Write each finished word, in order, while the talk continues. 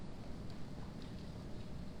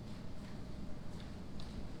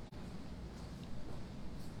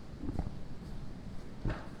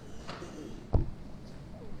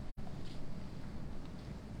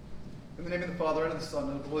name of the Father, and of the Son,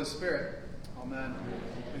 and of the Holy Spirit. Amen.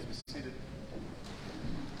 Please be seated.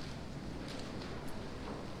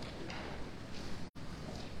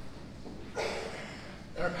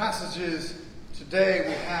 In our passages today,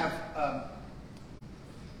 we have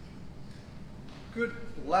good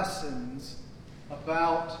lessons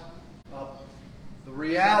about the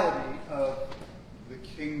reality of the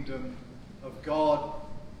kingdom of God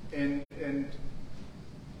and the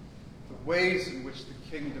ways in which the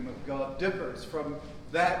kingdom of God differs from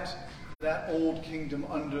that old kingdom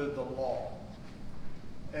under the law.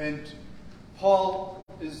 And Paul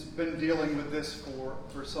has been dealing with this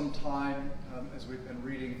for some time as we've been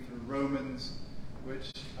reading through Romans,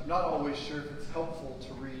 which I'm not always sure if it's helpful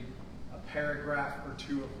to read a paragraph or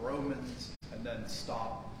two of Romans and then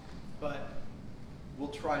stop. But we'll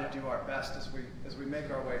try to do our best as we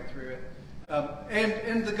make our way through it.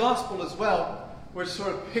 And the gospel as well, which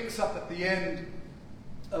sort of picks up at the end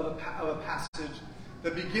of a passage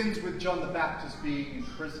that begins with John the Baptist being in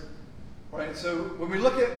prison. Right? So when we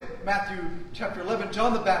look at Matthew chapter 11,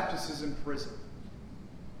 John the Baptist is in prison.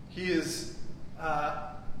 He has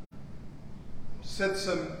said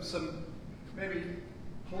some maybe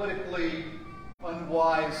politically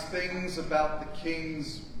unwise things about the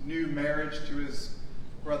king's new marriage to his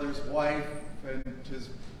brother's wife, and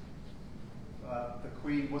the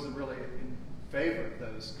queen wasn't really in favor of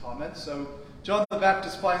those comments. So John the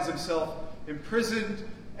Baptist finds himself imprisoned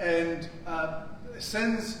and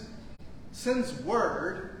sends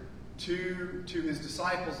word to his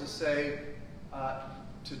disciples to say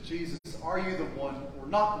to Jesus, "Are you the one or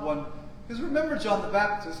not the one?" Because remember John the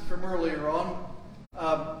Baptist from earlier on.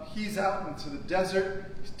 He's out into the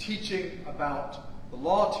desert. He's teaching about the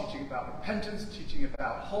law, teaching about repentance, teaching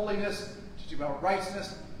about holiness, teaching about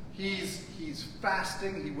righteousness. He's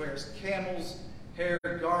fasting. He wears camel's hair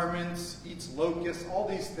garments, eats locusts, all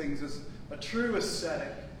these things, is a true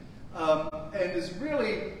ascetic, and is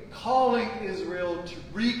really calling Israel to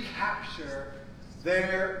recapture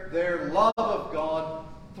their love of God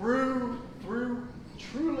through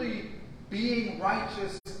truly being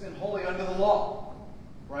righteous and holy under the law,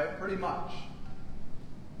 right? Pretty much.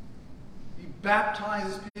 He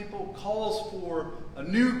baptizes people, calls for a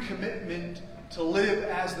new commitment to live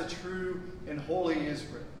as the true and holy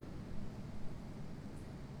Israel.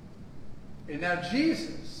 And now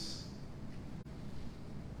Jesus,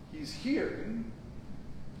 he's hearing,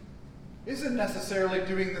 isn't necessarily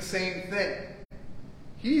doing the same thing.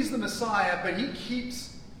 He's the Messiah, but he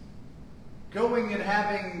keeps going and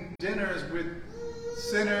having dinners with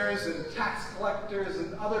sinners and tax collectors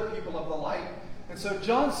and other people of the like. And so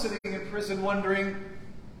John's sitting in prison wondering,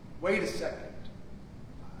 wait a second.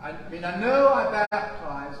 I know I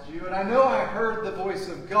baptized you, and I know I heard the voice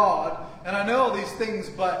of God, and I know all these things,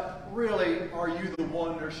 but really, are you the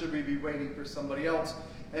one, or should we be waiting for somebody else?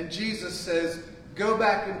 And Jesus says, go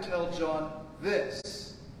back and tell John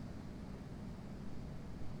this.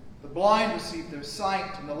 The blind receive their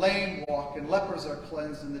sight, and the lame walk, and lepers are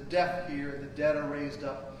cleansed, and the deaf hear, and the dead are raised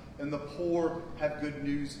up, and the poor have good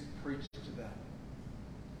news preached to them.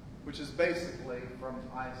 Which is basically from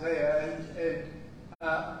Isaiah, and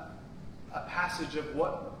a passage of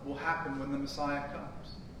what will happen when the Messiah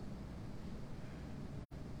comes.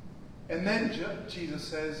 And then Jesus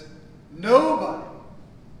says, nobody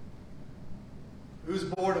who's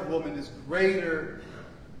born of woman is greater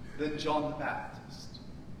than John the Baptist.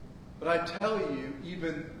 But I tell you,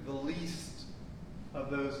 even the least of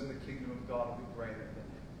those in the kingdom of God will be greater than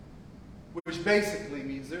him. Which basically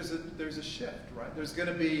means there's a shift, right? There's going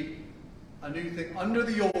to be a new thing. Under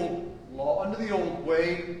the old law, under the old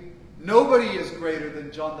way, nobody is greater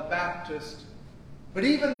than John the Baptist. But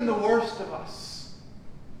even the worst of us,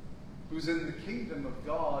 who's in the kingdom of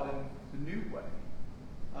God in the new way,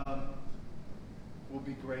 will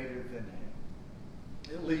be greater than him.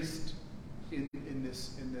 At least in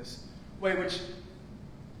this way, which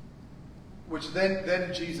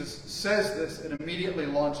then Jesus says this and immediately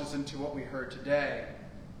launches into what we heard today.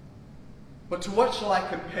 But to what shall I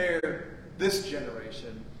compare this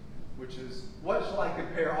generation? Which is, what shall I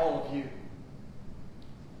compare all of you?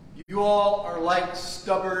 You all are like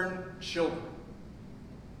stubborn children.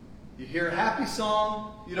 You hear a happy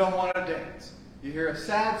song, you don't want to dance. You hear a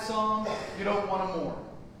sad song, you don't want to mourn.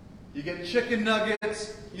 You get chicken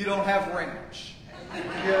nuggets, you don't have ranch. You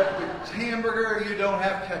get a hamburger, you don't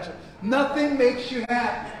have ketchup. Nothing makes you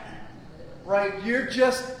happy, right? You're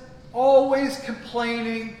just always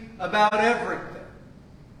complaining about everything.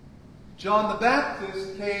 John the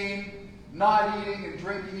Baptist came not eating and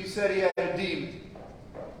drinking. He said he had a demon.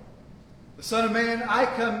 The Son of Man, I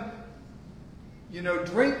come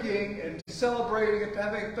drinking and celebrating and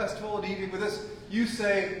having a festival and eating with us, you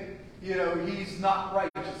say, he's not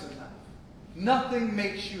righteous enough. Nothing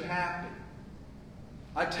makes you happy.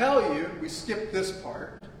 I tell you, we skip this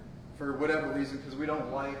part for whatever reason because we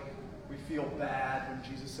feel bad when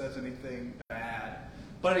Jesus says anything bad.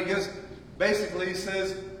 But he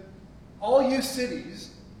says, all you cities,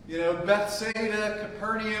 Bethsaida,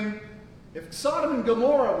 Capernaum, if Sodom and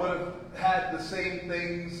Gomorrah would have had the same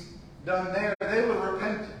things done there, they would have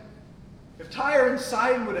repented. If Tyre and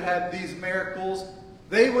Sidon would have had these miracles,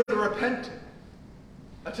 they would have repented.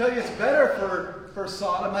 I tell you it's better for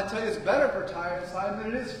Sodom, I tell you it's better for Tyre and Sidon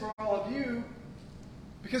than it is for all of you,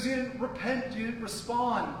 because you didn't repent, you didn't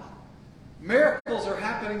respond. Miracles are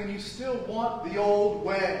happening and you still want the old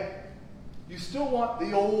way. You still want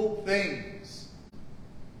the old things.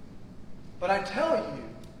 But I tell you,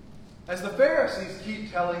 as the Pharisees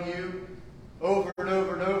keep telling you over and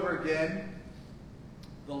over and over again,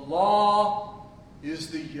 the law is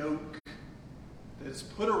the yoke that is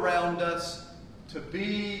put around us to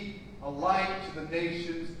be a light to the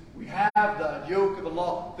nations. We have the yoke of the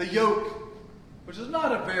law. The yoke, which is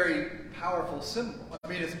not a very powerful symbol. I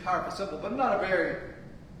mean, it's a powerful symbol, but not a very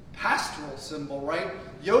pastoral symbol, right?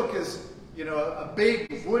 Yoke is, a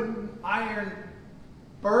big wooden iron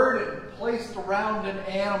burden placed around an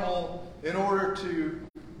animal in order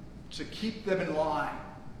to keep them in line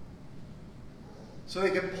so they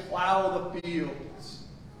can plow the fields.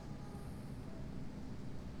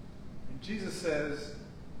 And Jesus says,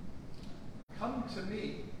 come to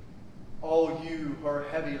me, all you who are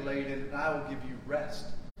heavy laden, and I will give you rest.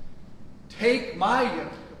 Take my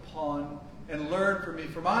yoke upon and learn from me,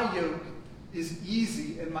 for my yoke is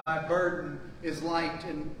easy and my burden is light.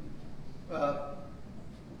 And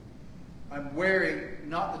I'm wearing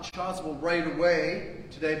not the chasuble right away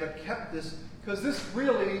today, but kept this because this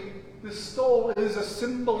stole is a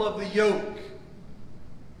symbol of the yoke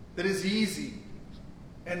that is easy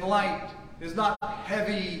and light. It is not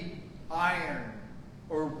heavy iron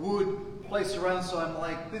or wood placed around, so I'm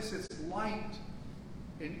like this. It's light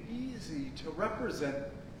and easy to represent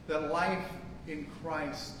that life in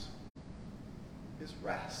Christ is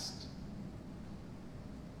rest.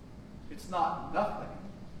 It's not nothing.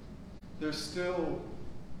 There's still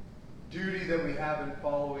duty that we have in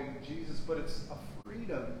following Jesus, but it's a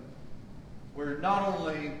freedom where not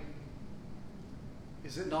only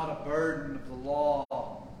is it not a burden of the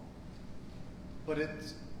law, but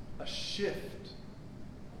it's a shift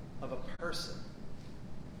of a person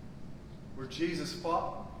where Jesus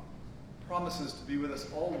promises to be with us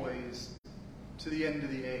always to the end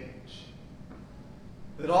of the age.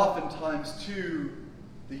 That oftentimes, too,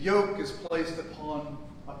 the yoke is placed upon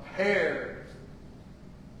a pair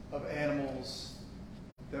of animals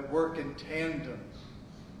that work in tandem.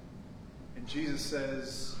 And Jesus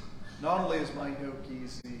says, not only is my yoke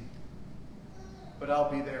easy, but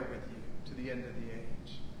I'll be there with you to the end of the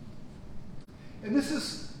age. And this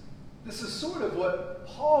is sort of what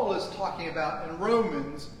Paul is talking about in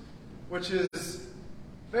Romans, which is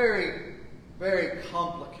very, very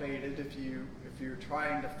complicated if you're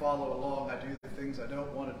trying to follow along. I do the things I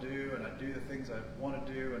don't want to do, and I do the things I want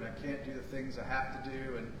to do, and I can't do the things I have to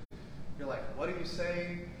do, and you're like, what are you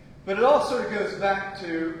saying? But it all sort of goes back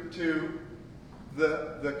to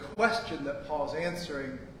the question that Paul's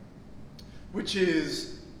answering, which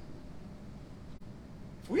is,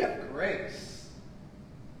 if we have grace,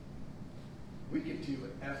 we can do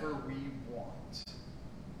whatever we want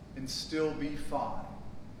and still be fine.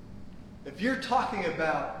 If you're talking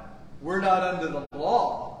about we're not under the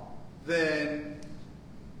law, then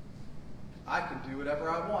I can do whatever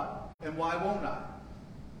I want. And why won't I?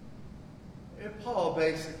 And Paul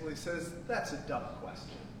basically says that's a dumb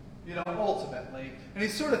question, ultimately. And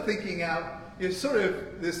he's sort of thinking out, this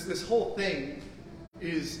whole thing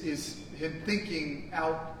is him thinking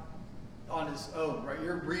out on his own, right?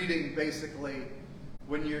 You're reading basically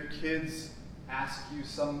when your kids ask you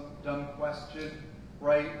some dumb question,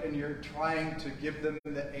 right? And you're trying to give them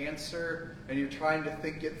the answer, and you're trying to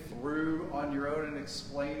think it through on your own and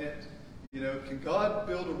explain it. Can God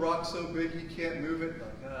build a rock so big he can't move it?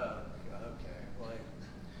 Like, oh, okay,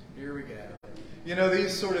 here we go.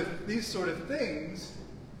 These sort of things,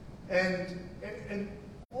 and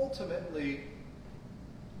ultimately,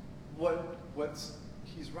 what's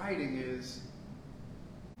he's writing is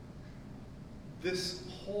this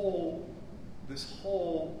whole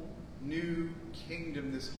new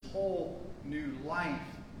kingdom, this whole new life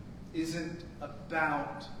isn't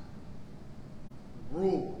about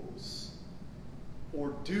rules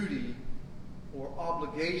or duty or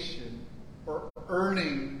obligation or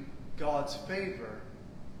earning God's favor.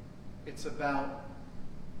 It's about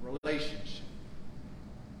relationship.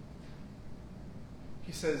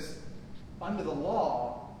 He says, under the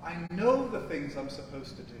law, I know the things I'm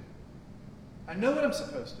supposed to do. I know what I'm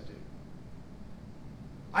supposed to do.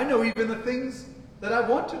 I know even the things that I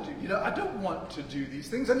want to do. I don't want to do these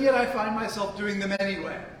things, and yet I find myself doing them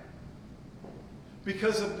anyway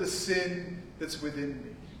because of the sin that's within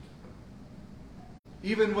me.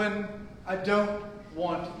 Even when I don't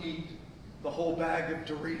want to eat the whole bag of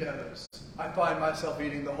Doritos, I find myself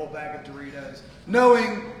eating the whole bag of Doritos,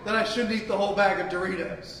 knowing that I shouldn't eat the whole bag of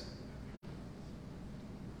Doritos.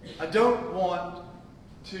 I don't want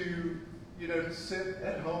to, sit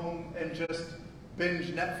at home and just binge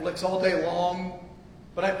Netflix all day long,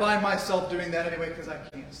 but I find myself doing that anyway because I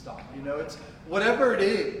can't stop. It's whatever it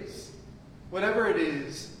is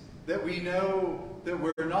that we know that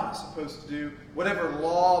we're not supposed to do, whatever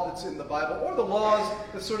law that's in the Bible, or the laws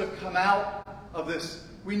that sort of come out of this,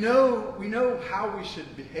 we know how we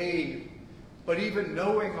should behave, but even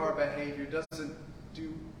knowing our behavior doesn't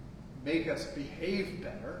make us behave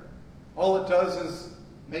better. All it does is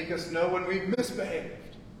make us know when we've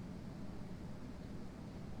misbehaved.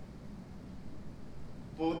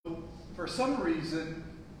 But for some reason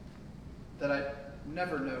that I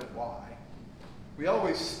never know why, we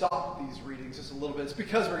always stop these readings just a little bit. It's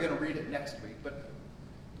because we're going to read it next week, but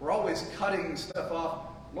we're always cutting stuff off.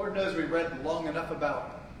 Lord knows we read long enough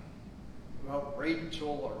about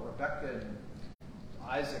Rachel or Rebecca and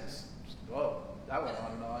Isaac's. Whoa, that went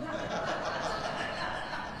on and on.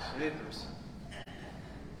 Jeepers.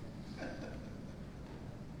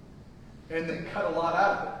 And they cut a lot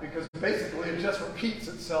out of it because basically it just repeats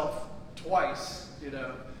itself twice.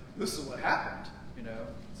 This is what happened.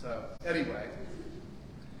 So anyway,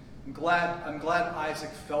 I'm glad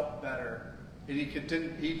Isaac felt better, and he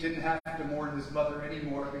didn't have to mourn his mother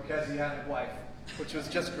anymore because he had a wife, which was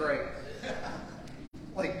just great.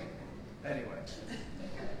 Anyway,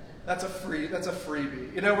 that's a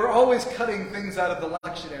freebie. We're always cutting things out of the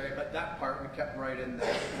lectionary, but that part we kept right in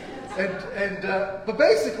there. But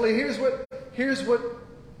basically, here's what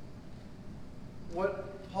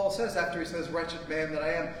Paul says after he says, "Wretched man that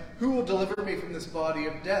I am, who will deliver me from this body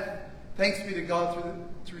of death? Thanks be to God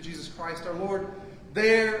through Jesus Christ our Lord.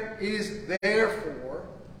 There is therefore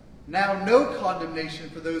now no condemnation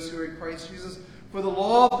for those who are in Christ Jesus. For the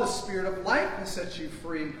law of the Spirit of life has set you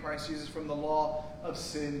free in Christ Jesus from the law of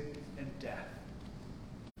sin and death."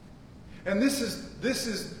 And this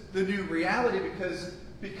is the new reality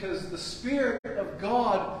because the Spirit of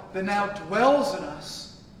God that now dwells in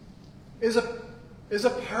us is a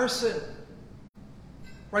person.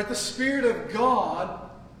 Right? The Spirit of God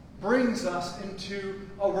brings us into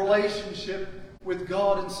a relationship with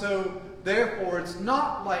God, and so therefore it's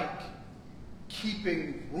not like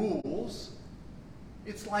keeping rules.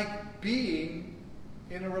 It's like being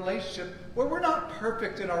in a relationship where we're not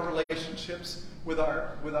perfect in our relationships with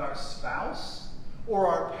our spouse or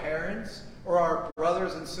our parents or our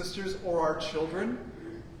brothers and sisters or our children.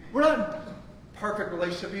 We're not in perfect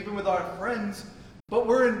relationship even with our friends, but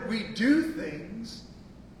we do things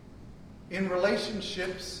in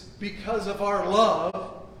relationships because of our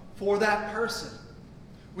love for that person.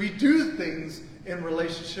 We do things in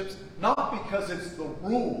relationships not because it's the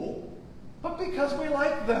rule, but because we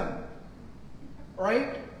like them.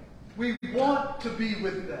 Right? We want to be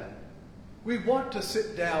with them. We want to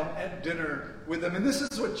sit down at dinner with them. And this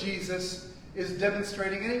is what Jesus is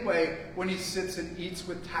demonstrating anyway when he sits and eats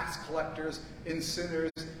with tax collectors and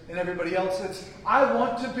sinners and everybody else. It's, I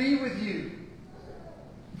want to be with you.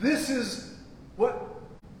 This is what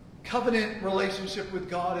covenant relationship with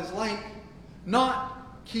God is like.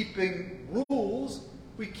 Not keeping rules.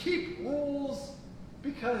 We keep rules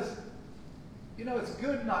because, it's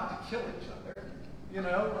good not to kill each other.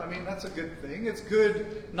 That's a good thing. It's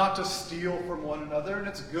good not to steal from one another, and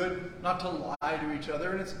it's good not to lie to each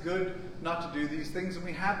other, and it's good not to do these things. And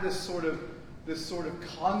we have this sort of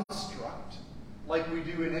construct, like we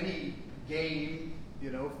do in any game,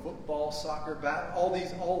 football, soccer,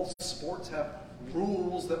 all sports have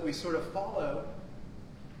rules that we sort of follow.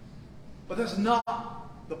 But that's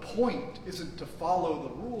not the point. Isn't to follow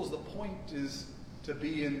the rules. The point is to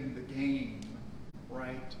be in the game,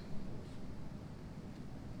 right?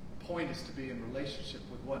 The point is to be in relationship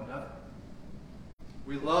with one another.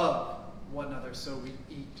 We love one another, so we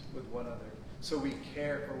eat with one another. So we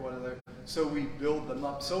care for one another. So we build them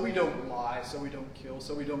up. So we don't lie. So we don't kill.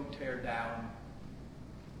 So we don't tear down.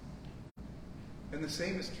 And the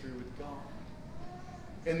same is true with God.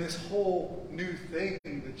 And this whole new thing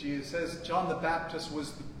that Jesus says, John the Baptist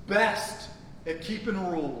was the best at keeping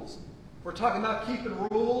rules. We're talking about keeping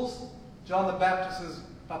rules. John the Baptist is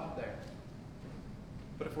up there.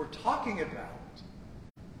 But if we're talking about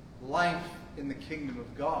life in the kingdom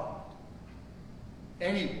of God,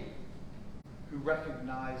 anyone who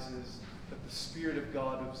recognizes that the Spirit of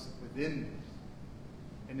God is within them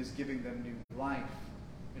and is giving them new life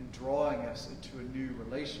and drawing us into a new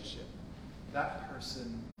relationship, that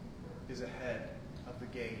person is ahead of the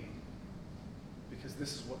game, because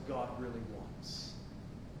this is what God really wants.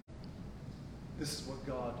 This is what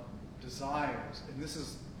God desires, and this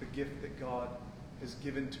is the gift that God has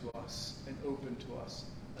given to us and opened to us,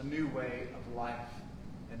 a new way of life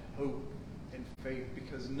and hope and faith,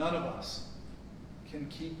 because none of us can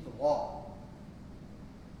keep the law.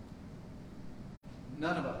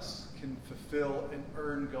 None of us can fulfill and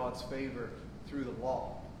earn God's favor through the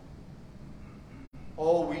law.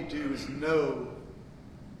 All we do is know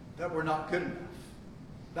that we're not good enough.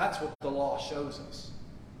 That's what the law shows us.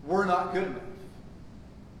 We're not good enough.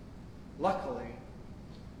 Luckily,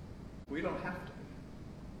 we don't have to be,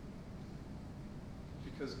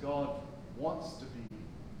 because God wants to be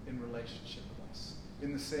in relationship with us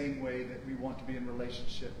in the same way that we want to be in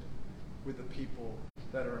relationship with the people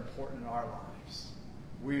that are important in our lives.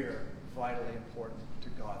 We're vitally important to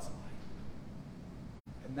God's life.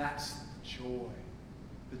 And that's the joy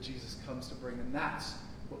that Jesus comes to bring. And that's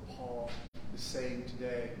what Paul is saying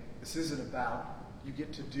today. This isn't about you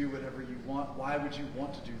get to do whatever you want. Why would you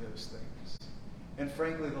want to do those things? And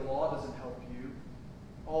frankly, the law doesn't help you.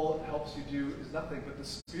 All it helps you do is nothing but the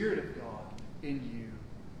Spirit of God in you.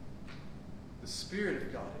 The Spirit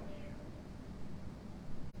of God in you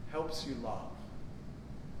helps you love,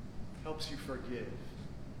 helps you forgive,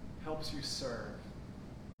 helps you serve,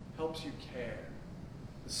 helps you care.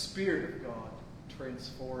 The Spirit of God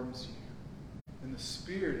transforms you. And the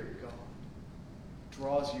Spirit of God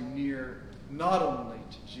draws you near not only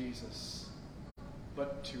to Jesus,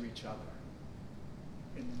 but to each other.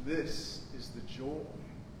 And this is the joy.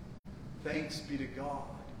 Thanks be to God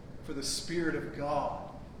for the Spirit of God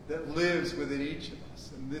that lives within each of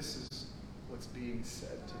us. And this is what's being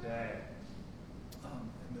said today.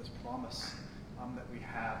 And this promise that we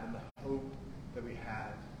have, and the hope that we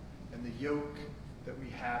have, and the yoke that we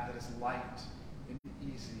have that is light and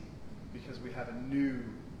easy, because we have a new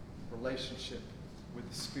relationship with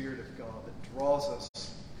the Spirit of God that draws us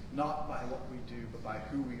not by what we do, but by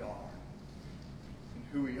who we are. And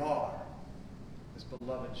who we are as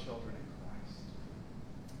beloved children in Christ.